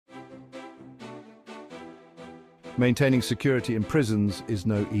Maintaining security in prisons is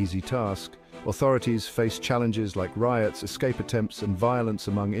no easy task. Authorities face challenges like riots, escape attempts, and violence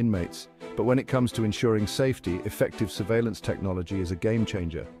among inmates. But when it comes to ensuring safety, effective surveillance technology is a game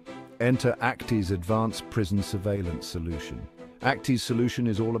changer. Enter ACTi's advanced prison surveillance solution. ACTi's solution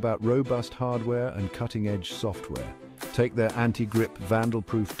is all about robust hardware and cutting-edge software. Take their anti-grip,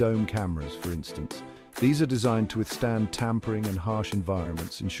 vandal-proof dome cameras, for instance. These are designed to withstand tampering and harsh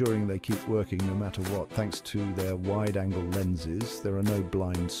environments, ensuring they keep working no matter what. Thanks to their wide-angle lenses, there are no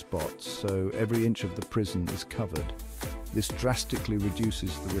blind spots, so every inch of the prison is covered. This drastically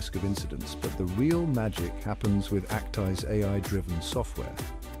reduces the risk of incidents, but the real magic happens with ACTi's AI-driven software.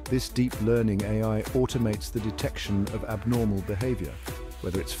 This deep learning AI automates the detection of abnormal behavior.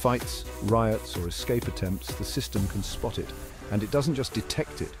 Whether it's fights, riots, or escape attempts, the system can spot it. And it doesn't just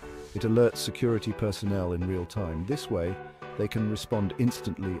detect it, it alerts security personnel in real time. This way, they can respond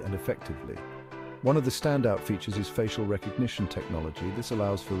instantly and effectively. One of the standout features is facial recognition technology. This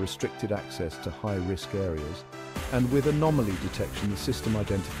allows for restricted access to high-risk areas. And with anomaly detection, the system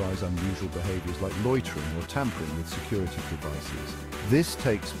identifies unusual behaviors like loitering or tampering with security devices. This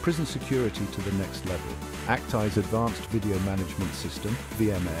takes prison security to the next level. ACTi's Advanced Video Management System,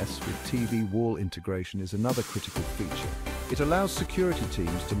 VMS, with TV wall integration is another critical feature. It allows security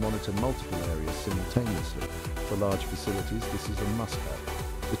teams to monitor multiple areas simultaneously. For large facilities, this is a must-have.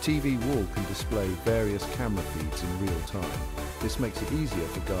 The TV wall can display various camera feeds in real time. This makes it easier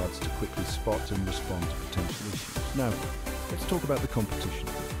for guards to quickly spot and respond to potential issues. Now, let's talk about the competition.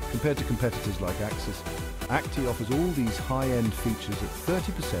 Compared to competitors like Axis, ACTi offers all these high-end features at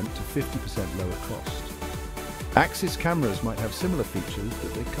 30% to 50% lower cost. Axis cameras might have similar features,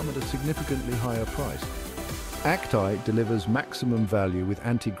 but they come at a significantly higher price. ACTi delivers maximum value with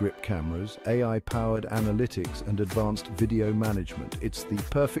anti-grip cameras, AI-powered analytics, and advanced video management. It's the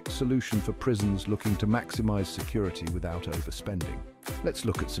perfect solution for prisons looking to maximize security without overspending. Let's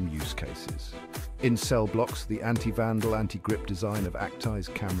look at some use cases. In cell blocks, the anti-vandal, anti-grip design of ACTi's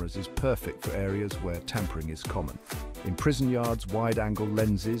cameras is perfect for areas where tampering is common. In prison yards, wide-angle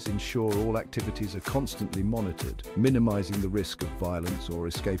lenses ensure all activities are constantly monitored, minimizing the risk of violence or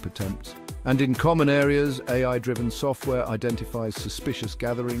escape attempts. And in common areas, AI-driven software identifies suspicious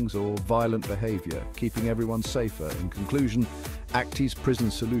gatherings or violent behavior, keeping everyone safer. In conclusion, ACTi's prison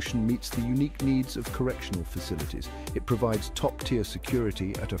solution meets the unique needs of correctional facilities. It provides top-tier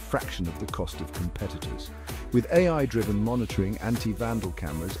security at a fraction of the cost of competitors. With AI-driven monitoring, anti-vandal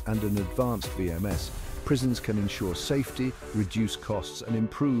cameras, and an advanced VMS, prisons can ensure safety, reduce costs, and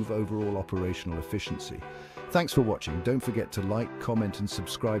improve overall operational efficiency. Thanks for watching. Don't forget to like, comment, and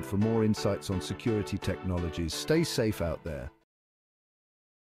subscribe for more insights on security technologies. Stay safe out there.